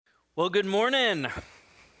Well, good morning.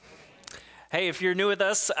 Hey, if you're new with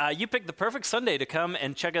us, you picked the perfect Sunday to come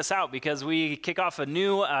and check us out because we kick off a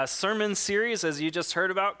new sermon series, as you just heard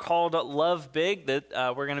about, called Love Big,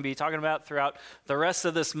 that we're going to be talking about throughout the rest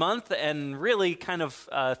of this month and really kind of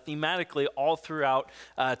thematically all throughout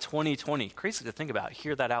 2020. Crazy to think about.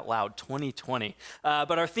 Hear that out loud, 2020.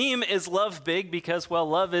 But our theme is Love Big because, well,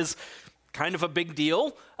 love is kind of a big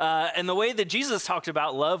deal. And the way that Jesus talked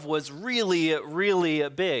about love was really, really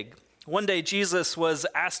big. One day, Jesus was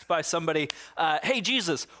asked by somebody, hey,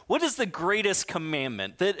 Jesus, what is the greatest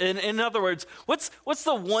commandment? In other words, what's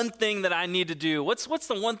the one thing that I need to do? What's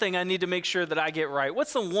the one thing I need to make sure that I get right?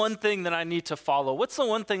 What's the one thing that I need to follow? What's the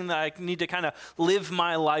one thing that I need to kind of live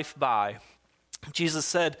my life by? Jesus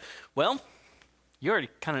said, well, you already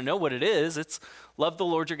kind of know what it is. It's love the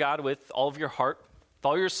Lord your God with all of your heart, with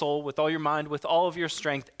all your soul, with all your mind, with all of your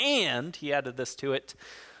strength. And, he added this to it,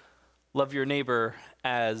 love your neighbor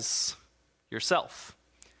as yourself.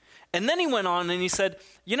 And then he went on and he said,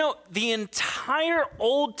 you know, the entire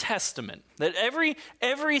Old Testament, that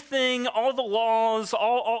everything, all the laws,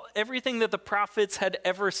 everything that the prophets had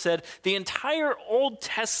ever said, the entire Old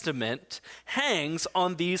Testament hangs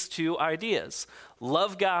on these two ideas: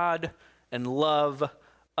 love God and love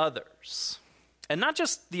others. And not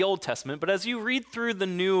just the Old Testament, but as you read through the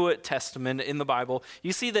New Testament in the Bible,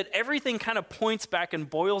 you see that everything kind of points back and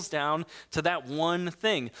boils down to that one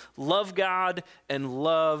thing: love God and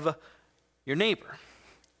love your neighbor.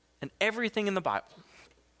 And everything in the Bible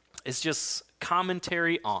is just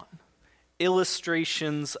commentary on,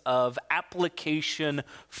 illustrations of application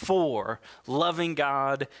for loving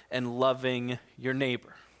God and loving your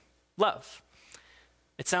neighbor. Love.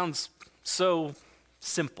 It sounds so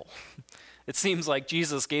simple. It seems like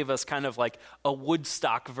Jesus gave us kind of like a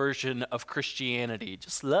Woodstock version of Christianity.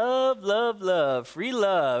 Just love, love, love, free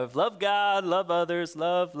love, love God, love others,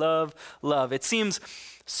 love, love, love. It seems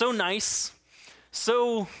so nice,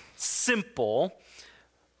 so simple,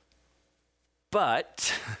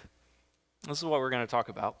 but this is what we're going to talk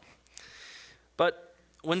about. But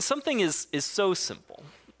when something is so simple,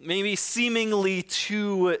 maybe seemingly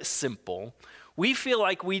too simple, we feel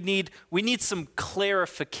like we need some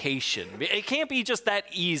clarification. It can't be just that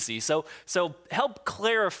easy. So help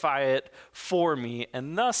clarify it for me.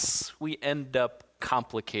 And thus we end up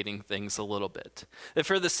complicating things a little bit. That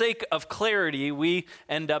for the sake of clarity, we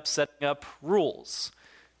end up setting up rules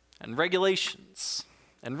and regulations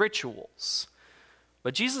and rituals.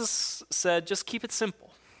 But Jesus said, just keep it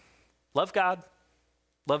simple. Love God,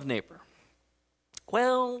 love neighbor.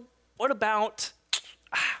 Well, what about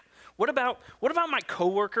my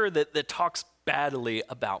coworker that talks badly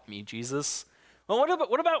about me, Jesus? Well,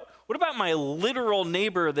 what about my literal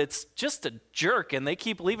neighbor that's just a jerk and they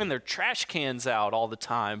keep leaving their trash cans out all the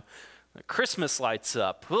time? The Christmas lights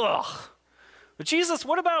up. Ugh. But Jesus,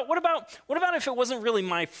 what about if it wasn't really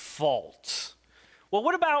my fault? Well,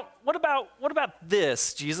 what about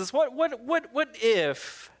this, Jesus? What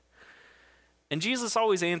if? And Jesus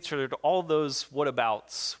always answered all those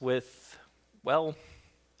whatabouts with, well,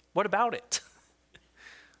 what about it?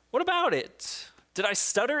 What about it? Did I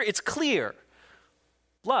stutter? It's clear.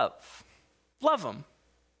 Love. Love them.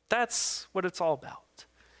 That's what it's all about.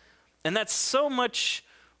 And that's so much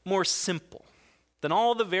more simple than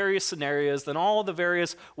all the various scenarios, than all the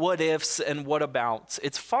various what ifs and what abouts.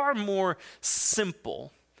 It's far more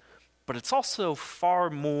simple, but it's also far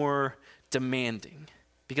more demanding.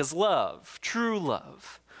 Because love, true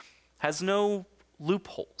love, has no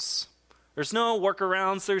loopholes. There's no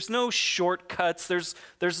workarounds, there's no shortcuts,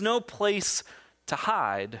 there's no place to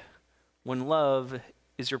hide when love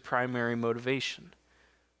is your primary motivation.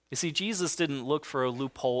 You see, Jesus didn't look for a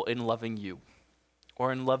loophole in loving you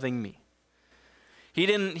or in loving me. He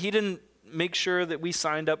didn't make sure that we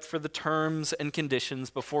signed up for the terms and conditions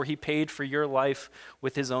before he paid for your life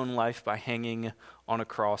with his own life by hanging on a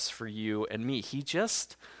cross for you and me. He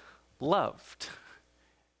just loved.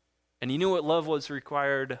 And he knew what love was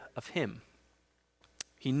required of him.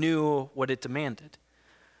 He knew what it demanded,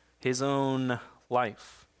 his own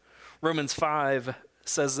life. Romans 5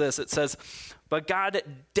 says this, it says, but God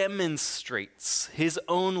demonstrates his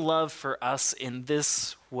own love for us in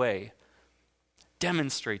this way.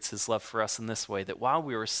 Demonstrates his love for us in this way, that while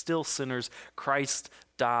we were still sinners, Christ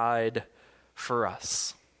died for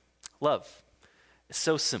us. Love is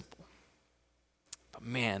so simple. But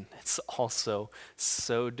man, it's also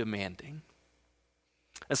so demanding.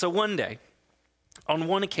 And so one day, on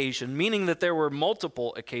one occasion, meaning that there were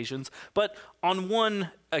multiple occasions, but on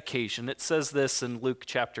one occasion, it says this in Luke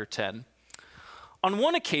chapter 10. On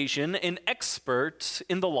one occasion, an expert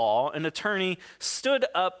in the law, an attorney, stood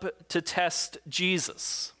up to test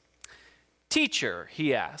Jesus. "Teacher,"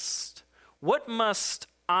 he asked, "what must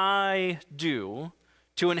I do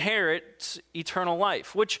to inherit eternal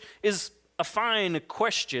life?" Which is a fine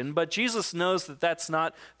question, but Jesus knows that that's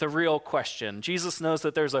not the real question. Jesus knows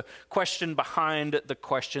that there's a question behind the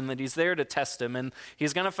question, that he's there to test him, and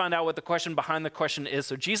he's going to find out what the question behind the question is.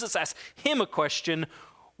 So Jesus asks him a question: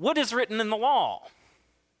 "What is written in the law?"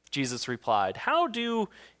 Jesus replied, "How do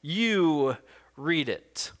you read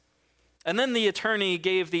it?" And then the attorney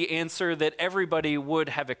gave the answer that everybody would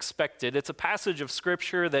have expected. It's a passage of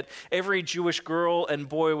scripture that every Jewish girl and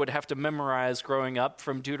boy would have to memorize growing up,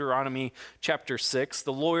 from Deuteronomy chapter 6.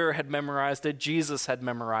 The lawyer had memorized it. Jesus had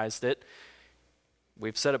memorized it.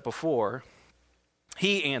 We've said it before.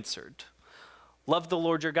 He answered, "Love the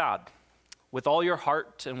Lord your God with all your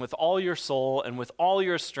heart and with all your soul and with all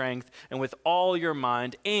your strength and with all your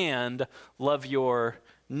mind, and love your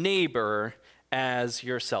neighbor as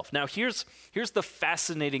yourself." Now, here's the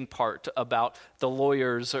fascinating part about the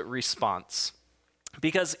lawyer's response,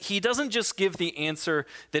 because he doesn't just give the answer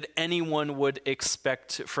that anyone would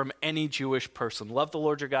expect from any Jewish person. Love the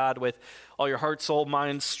Lord your God with all your heart, soul,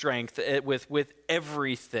 mind, strength, with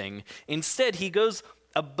everything. Instead, he goes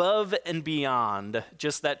above and beyond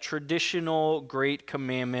just that traditional great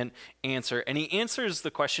commandment answer. And he answers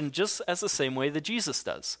the question just as the same way that Jesus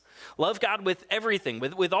does. Love God with everything,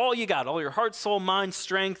 with all you got, all your heart, soul, mind,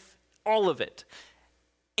 strength, all of it.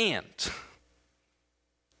 And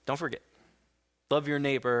don't forget, love your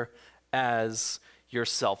neighbor as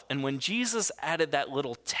yourself. And when Jesus added that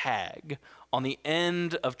little tag on the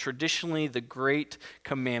end of traditionally the great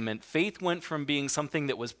commandment, faith went from being something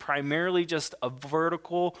that was primarily just a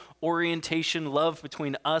vertical orientation, love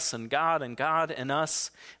between us and God and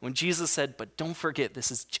us. When Jesus said, "But don't forget,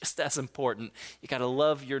 this is just as important. You got to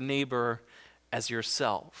love your neighbor as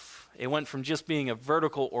yourself." It went from just being a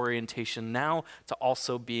vertical orientation now to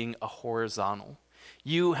also being a horizontal.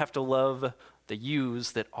 You have to love the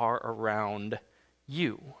yous that are around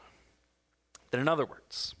you. Then in other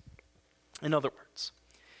words,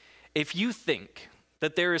 if you think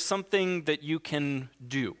that there is something that you can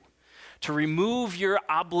do to remove your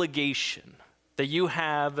obligation that you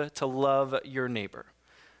have to love your neighbor,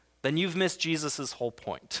 then you've missed Jesus' whole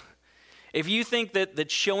point. If you think that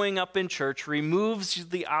showing up in church removes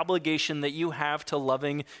the obligation that you have to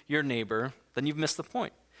loving your neighbor, then you've missed the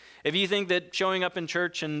point. If you think that showing up in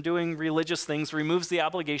church and doing religious things removes the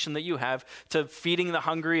obligation that you have to feeding the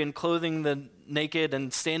hungry and clothing the naked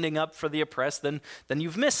and standing up for the oppressed, then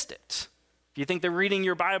you've missed it. If you think that reading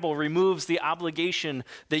your Bible removes the obligation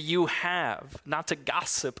that you have not to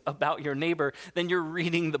gossip about your neighbor, then you're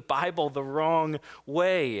reading the Bible the wrong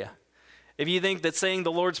way. If you think that saying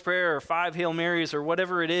the Lord's Prayer or 5 Hail Marys or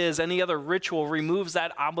whatever it is, any other ritual removes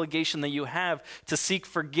that obligation that you have to seek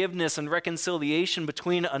forgiveness and reconciliation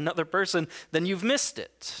between another person, then you've missed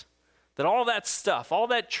it. That all that stuff, all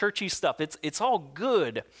that churchy stuff, it's all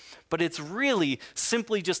good, but it's really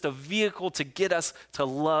simply just a vehicle to get us to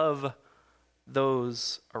love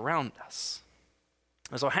those around us.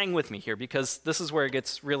 So hang with me here, because this is where it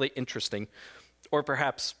gets really interesting, or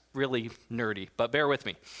perhaps really nerdy, but bear with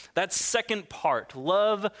me. That second part,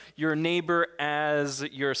 love your neighbor as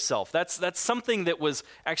yourself. That's something that was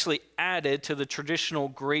actually added to the traditional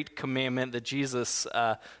great commandment that Jesus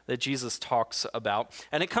talks about.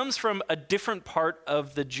 And it comes from a different part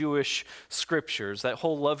of the Jewish scriptures. That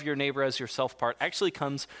whole love your neighbor as yourself part actually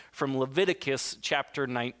comes from Leviticus chapter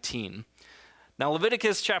 19. Now,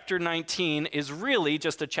 Leviticus chapter 19 is really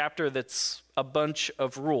just a chapter that's a bunch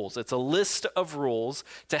of rules. It's a list of rules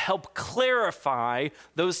to help clarify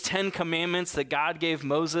those 10 commandments that God gave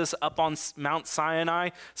Moses up on Mount Sinai.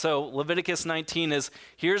 So Leviticus 19 is,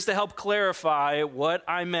 here's to help clarify what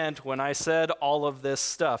I meant when I said all of this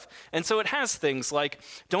stuff. And so it has things like,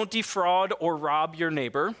 don't defraud or rob your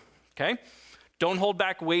neighbor, okay? Don't hold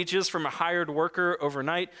back wages from a hired worker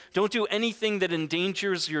overnight. Don't do anything that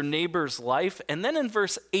endangers your neighbor's life. And then in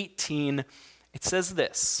verse 18, it says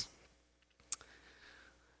this.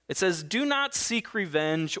 It says, do not seek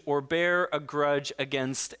revenge or bear a grudge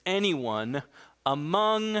against anyone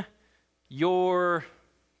among your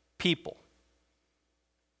people,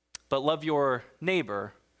 but love your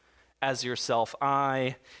neighbor as yourself.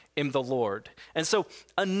 I am the Lord. And so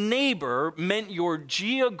a neighbor meant your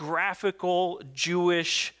geographical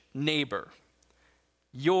Jewish neighbor,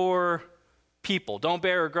 your people. Don't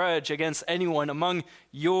bear a grudge against anyone among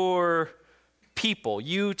your people.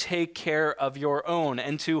 You take care of your own.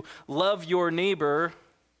 And to love your neighbor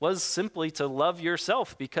was simply to love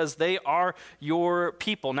yourself, because they are your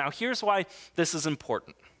people. Now, here's why this is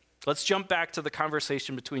important. Let's jump back to the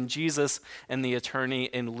conversation between Jesus and the attorney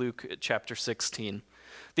in Luke chapter 16.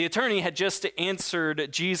 The attorney had just answered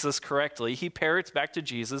Jesus correctly. He parrots back to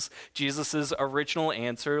Jesus' original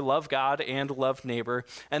answer, love God and love neighbor.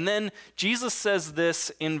 And then Jesus says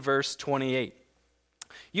this in verse 28.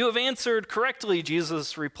 You have answered correctly,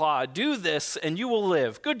 Jesus replied. Do this and you will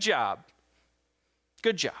live. Good job.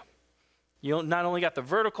 Good job. You not only got the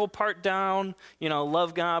vertical part down,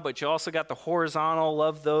 love God, but you also got the horizontal,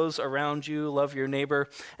 love those around you, love your neighbor.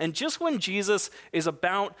 And just when Jesus is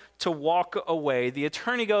about to walk away, the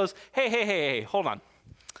attorney goes, hey, hold on.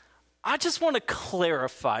 I just want to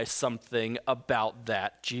clarify something about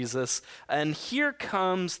that, Jesus. And here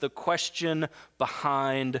comes the question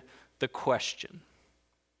behind the question.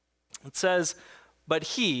 It says, but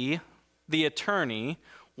he, the attorney,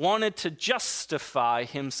 wanted to justify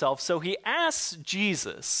himself. So he asks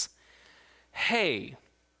Jesus, hey,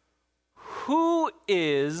 who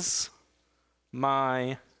is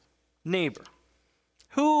my neighbor?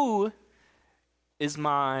 Who is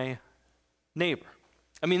my neighbor?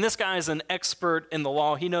 I mean, this guy is an expert in the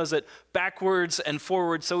law. He knows it backwards and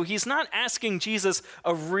forwards. So he's not asking Jesus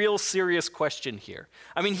a real serious question here.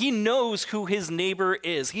 I mean, he knows who his neighbor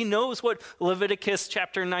is. He knows what Leviticus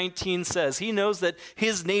chapter 19 says. He knows that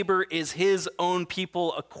his neighbor is his own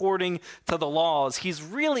people according to the laws. He's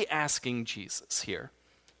really asking Jesus here.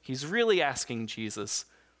 He's really asking Jesus,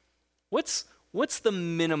 what's the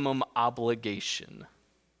minimum obligation?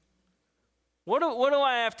 What do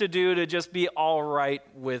I have to do to just be all right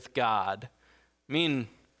with God? I mean,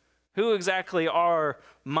 who exactly are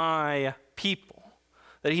my people?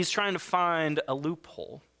 That he's trying to find a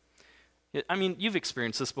loophole. I mean, you've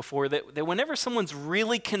experienced this before, that whenever someone's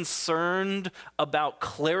really concerned about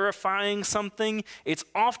clarifying something, it's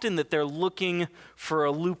often that they're looking for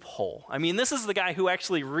a loophole. I mean, this is the guy who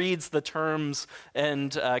actually reads the terms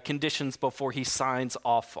and conditions before he signs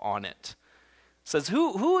off on it. Says,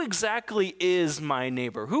 who exactly is my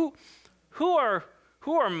neighbor? Who are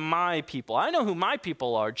my people? I know who my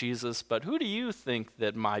people are, Jesus, but who do you think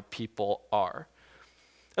that my people are?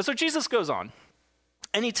 And so Jesus goes on,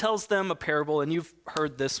 and he tells them a parable, and you've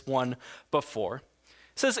heard this one before.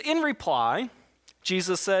 It says, in reply,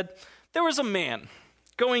 Jesus said, there was a man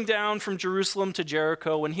going down from Jerusalem to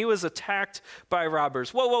Jericho when he was attacked by robbers.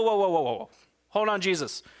 Whoa. Hold on,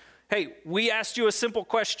 Jesus. Hey, we asked you a simple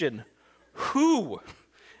question. Who?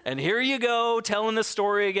 And here you go, telling the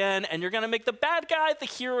story again, and you're going to make the bad guy the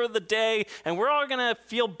hero of the day, and we're all going to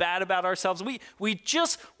feel bad about ourselves. We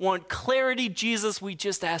just want clarity, Jesus. We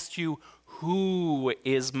just asked you, who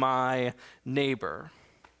is my neighbor?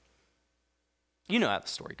 You know how the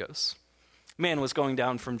story goes. Man was going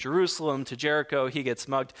down from Jerusalem to Jericho. He gets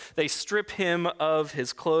mugged. They strip him of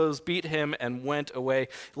his clothes, beat him, and went away,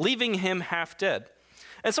 leaving him half dead.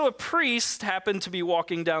 And so a priest happened to be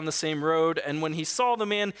walking down the same road, and when he saw the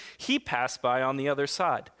man, he passed by on the other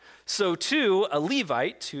side. So too, a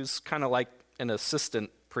Levite, who's kind of like an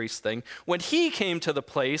assistant priest thing, when he came to the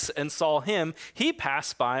place and saw him, he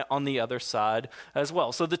passed by on the other side as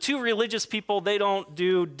well. So the two religious people, they don't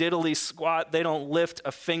do diddly squat. They don't lift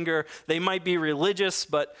a finger. They might be religious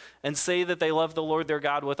and say that they love the Lord their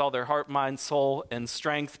God with all their heart, mind, soul, and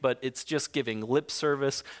strength, but it's just giving lip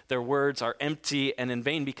service. Their words are empty and in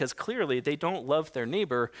vain because clearly they don't love their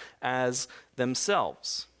neighbor as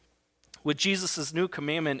themselves. With Jesus' new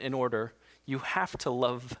commandment in order, you have to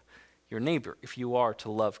love your neighbor if you are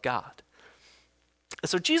to love God.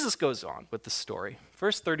 So Jesus goes on with the story.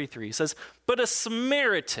 Verse 33 says, but a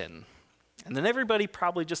Samaritan, and then everybody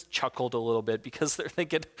probably just chuckled a little bit because they're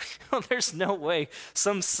thinking, oh, there's no way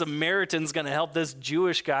some Samaritan's going to help this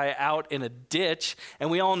Jewish guy out in a ditch.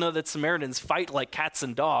 And we all know that Samaritans fight like cats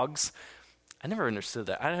and dogs. I never understood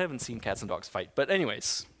that. I haven't seen cats and dogs fight. But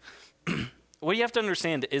anyways, what you have to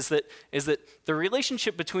understand is that the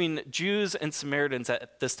relationship between Jews and Samaritans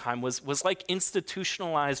at this time was like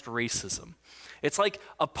institutionalized racism. It's like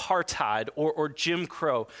apartheid or Jim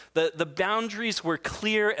Crow. The boundaries were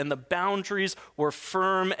clear and the boundaries were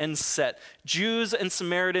firm and set. Jews and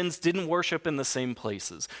Samaritans didn't worship in the same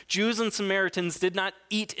places. Jews and Samaritans did not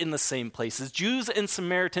eat in the same places. Jews and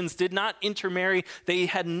Samaritans did not intermarry. They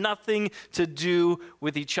had nothing to do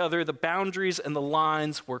with each other. The boundaries and the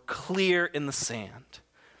lines were clear in the sand.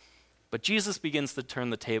 But Jesus begins to turn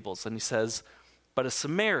the tables and he says, but a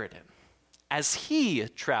Samaritan, as he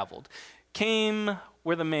traveled, came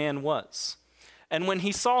where the man was. And when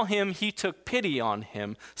he saw him, he took pity on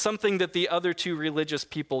him, something that the other two religious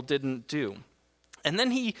people didn't do. And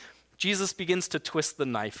then Jesus begins to twist the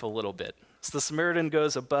knife a little bit. So the Samaritan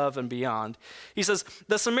goes above and beyond. He says,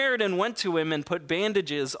 the Samaritan went to him and put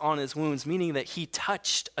bandages on his wounds, meaning that he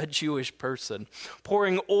touched a Jewish person,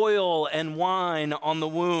 pouring oil and wine on the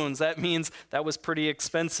wounds. That means that was pretty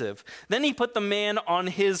expensive. Then he put the man on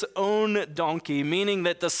his own donkey, meaning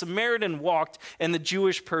that the Samaritan walked and the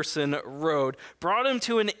Jewish person rode, brought him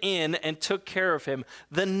to an inn and took care of him.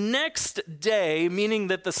 The next day, meaning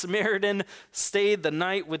that the Samaritan stayed the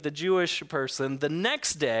night with the Jewish person, the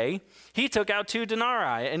next day, he took out 2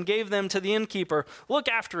 denarii and gave them to the innkeeper. Look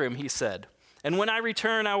after him, he said, and when I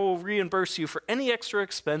return, I will reimburse you for any extra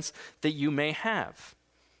expense that you may have.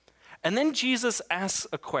 And then Jesus asks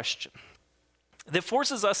a question that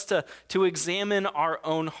forces us to examine our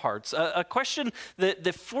own hearts, a question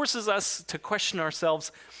that forces us to question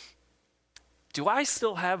ourselves. Do I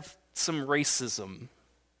still have some racism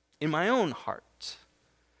in my own heart?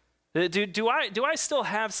 Do I still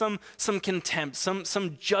have some contempt,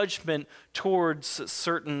 some judgment towards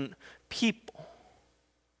certain people?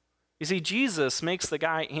 You see, Jesus makes the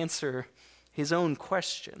guy answer his own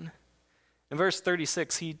question. In verse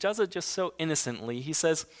 36, he does it just so innocently. He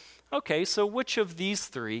says, okay, so which of these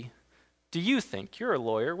 3 do you think, you're a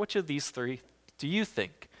lawyer, which of these 3 do you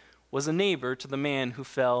think was a neighbor to the man who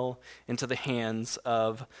fell into the hands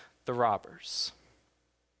of the robbers?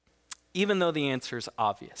 Even though the answer is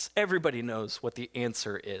obvious, everybody knows what the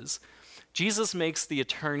answer is, Jesus makes the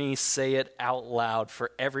attorney say it out loud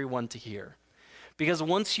for everyone to hear. Because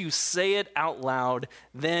once you say it out loud,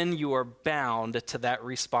 then you are bound to that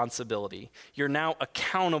responsibility. You're now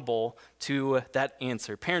accountable to that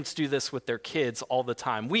answer. Parents do this with their kids all the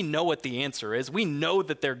time. We know what the answer is. We know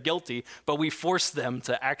that they're guilty, but we force them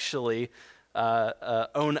to actually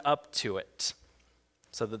own up to it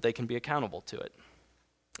so that they can be accountable to it.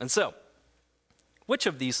 And so, which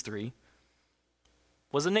of these 3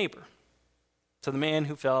 was a neighbor to the man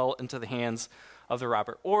who fell into the hands of the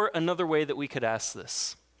robber? Or another way that we could ask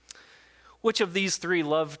this, which of these 3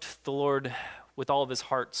 loved the Lord with all of his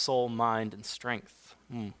heart, soul, mind, and strength?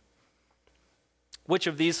 Which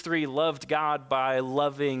of these 3 loved God by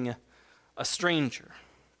loving a stranger?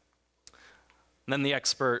 And then the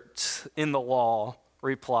expert in the law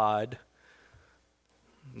replied,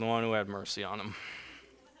 the one who had mercy on him.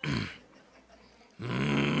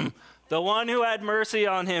 The one who had mercy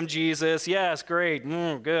on him, Jesus. Yes, great,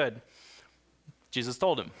 good. Jesus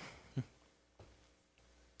told him,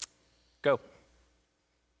 go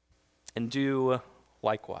and do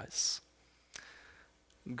likewise.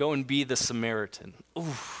 Go and be the Samaritan.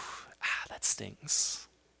 Ooh, that stings.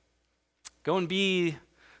 Go and be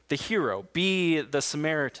the hero, be the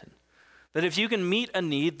Samaritan. That if you can meet a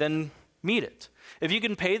need, then meet it. If you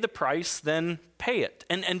can pay the price, then pay it.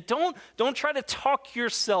 And don't try to talk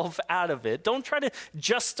yourself out of it. Don't try to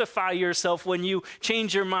justify yourself when you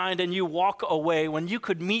change your mind and you walk away when you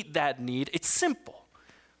could meet that need. It's simple.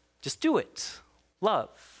 Just do it.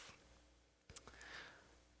 Love.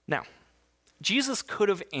 Now, Jesus could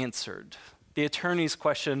have answered the attorney's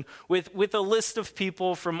question with a list of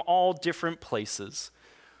people from all different places.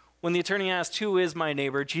 When the attorney asked, who is my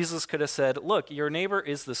neighbor? Jesus could have said, look, your neighbor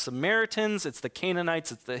is the Samaritans, it's the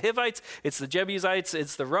Canaanites, it's the Hivites, it's the Jebusites,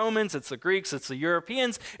 it's the Romans, it's the Greeks, it's the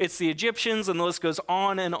Europeans, it's the Egyptians, and the list goes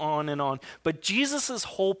on and on and on. But Jesus'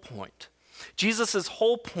 whole point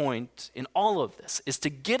in all of this is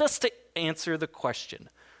to get us to answer the question,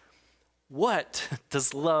 what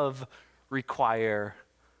does love require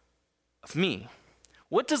of me?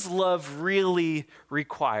 What does love really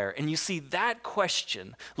require? And you see, that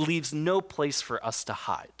question leaves no place for us to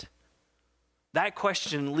hide. That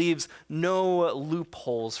question leaves no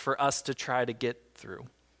loopholes for us to try to get through.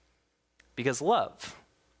 Because love,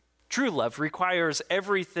 true love, requires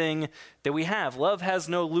everything that we have. Love has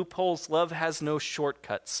no loopholes. Love has no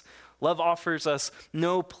shortcuts. Love offers us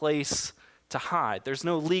no place to hide. There's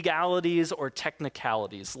no legalities or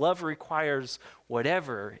technicalities. Love requires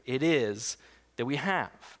whatever it is that we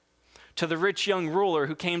have. To the rich young ruler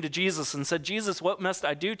who came to Jesus and said, Jesus, what must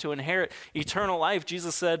I do to inherit eternal life?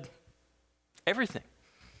 Jesus said, everything.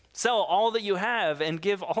 Sell all that you have and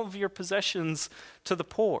give all of your possessions to the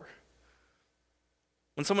poor.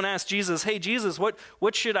 When someone asked Jesus, hey, Jesus,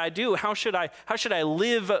 what should I do? How should I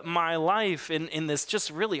live my life in this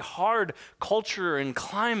just really hard culture and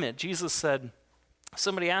climate? Jesus said, if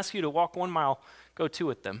somebody asks you to walk 1 mile, go 2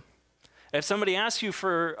 with them. If somebody asks you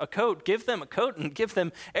for a coat, give them a coat and give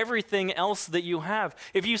them everything else that you have.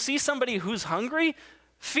 If you see somebody who's hungry,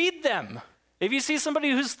 feed them. If you see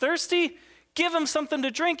somebody who's thirsty, give them something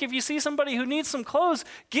to drink. If you see somebody who needs some clothes,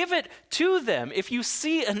 give it to them. If you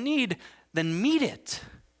see a need, then meet it.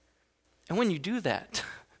 And when you do that,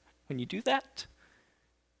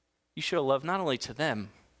 you show love not only to them,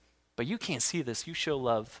 but you can't see this, you show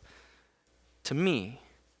love to me.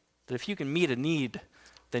 That if you can meet a need,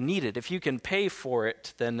 then need it. If you can pay for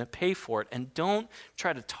it, then pay for it. And don't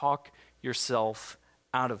try to talk yourself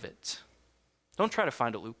out of it. Don't try to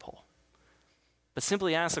find a loophole. But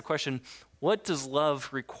simply ask the question, what does love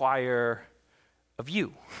require of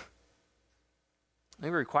you? It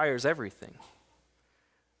requires everything.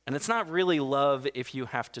 And it's not really love if you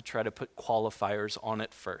have to try to put qualifiers on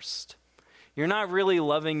it first. You're not really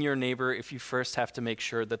loving your neighbor if you first have to make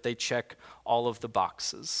sure that they check all of the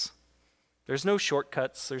boxes. There's no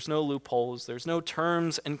shortcuts, there's no loopholes, there's no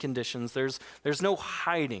terms and conditions, there's no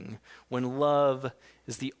hiding when love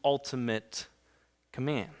is the ultimate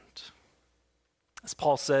command. As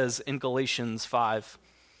Paul says in Galatians 5,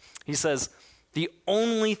 he says, the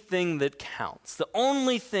only thing that counts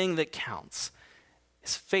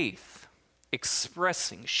is faith,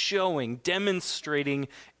 expressing, showing, demonstrating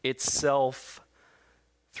itself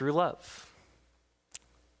through love.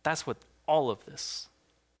 That's what all of this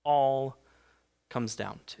all comes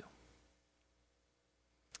down to.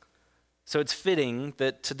 So it's fitting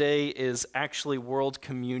that today is actually World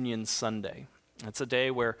Communion Sunday. It's a day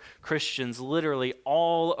where Christians literally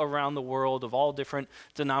all around the world of all different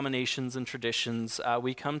denominations and traditions,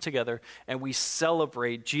 we come together and we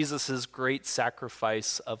celebrate Jesus' great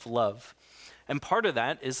sacrifice of love. And part of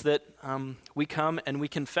that is that we come and we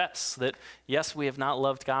confess that, yes, we have not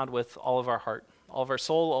loved God with all of our heart, all of our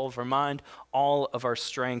soul, all of our mind, all of our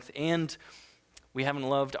strength, and we haven't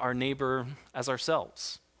loved our neighbor as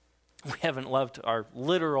ourselves. We haven't loved our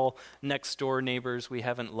literal next door neighbors. We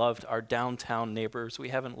haven't loved our downtown neighbors. We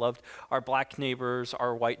haven't loved our black neighbors,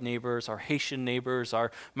 our white neighbors, our Haitian neighbors,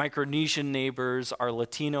 our Micronesian neighbors, our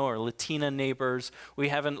Latino or Latina neighbors. We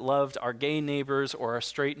haven't loved our gay neighbors or our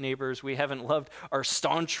straight neighbors. We haven't loved our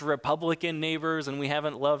staunch Republican neighbors, and we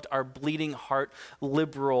haven't loved our bleeding heart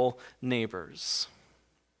liberal neighbors.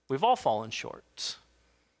 We've all fallen short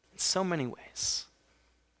in so many ways.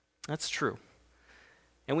 That's true.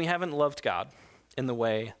 And we haven't loved God in the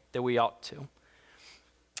way that we ought to.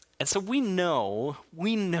 And so we know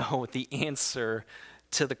the answer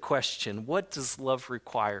to the question, what does love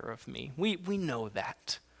require of me? We know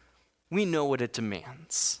that. We know what it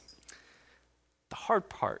demands. The hard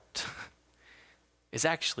part is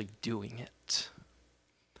actually doing it.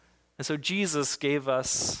 And so Jesus gave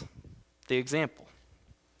us the example.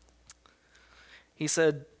 He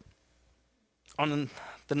said, on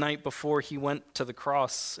the night before he went to the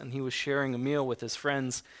cross and he was sharing a meal with his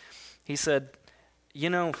friends, he said,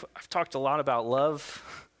 I've talked a lot about love,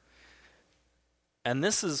 and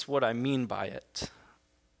this is what I mean by it.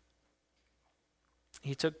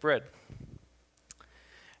 He took bread,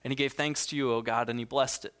 and he gave thanks to you, O God, and he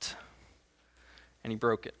blessed it, and he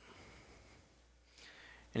broke it.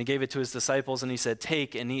 And he gave it to his disciples, and he said,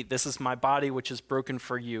 take and eat. This is my body, which is broken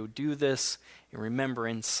for you. Do this in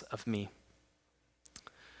remembrance of me.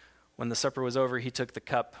 When the supper was over, he took the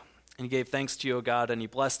cup, and he gave thanks to you, O God, and he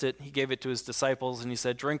blessed it. He gave it to his disciples, and he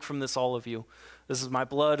said, drink from this, all of you. This is my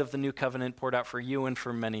blood of the new covenant poured out for you and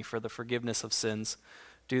for many for the forgiveness of sins.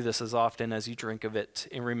 Do this as often as you drink of it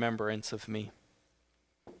in remembrance of me.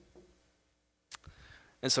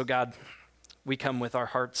 And so, God, we come with our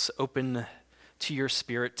hearts open to your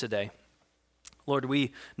Spirit today. Lord,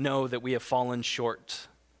 we know that we have fallen short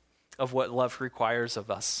of what love requires of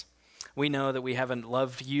us. We know that we haven't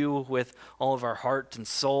loved you with all of our heart and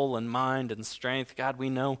soul and mind and strength. God, we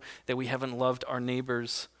know that we haven't loved our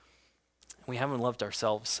neighbors. We haven't loved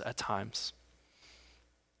ourselves at times.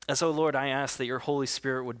 And so, Lord, I ask that your Holy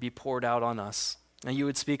Spirit would be poured out on us, and you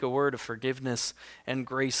would speak a word of forgiveness and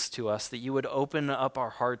grace to us, that you would open up our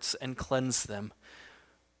hearts and cleanse them.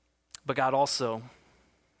 But God, also,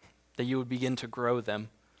 that you would begin to grow them.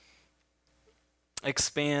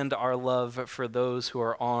 Expand our love for those who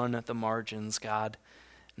are on the margins, God,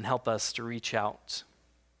 and help us to reach out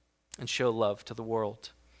and show love to the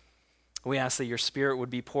world. We ask that your Spirit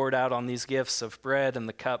would be poured out on these gifts of bread and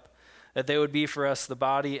the cup, that they would be for us the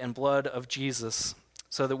body and blood of Jesus,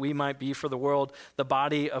 so that we might be for the world the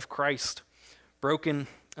body of Christ, broken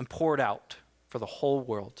and poured out for the whole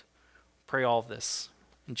world. Pray all of this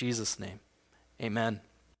in Jesus' name. Amen.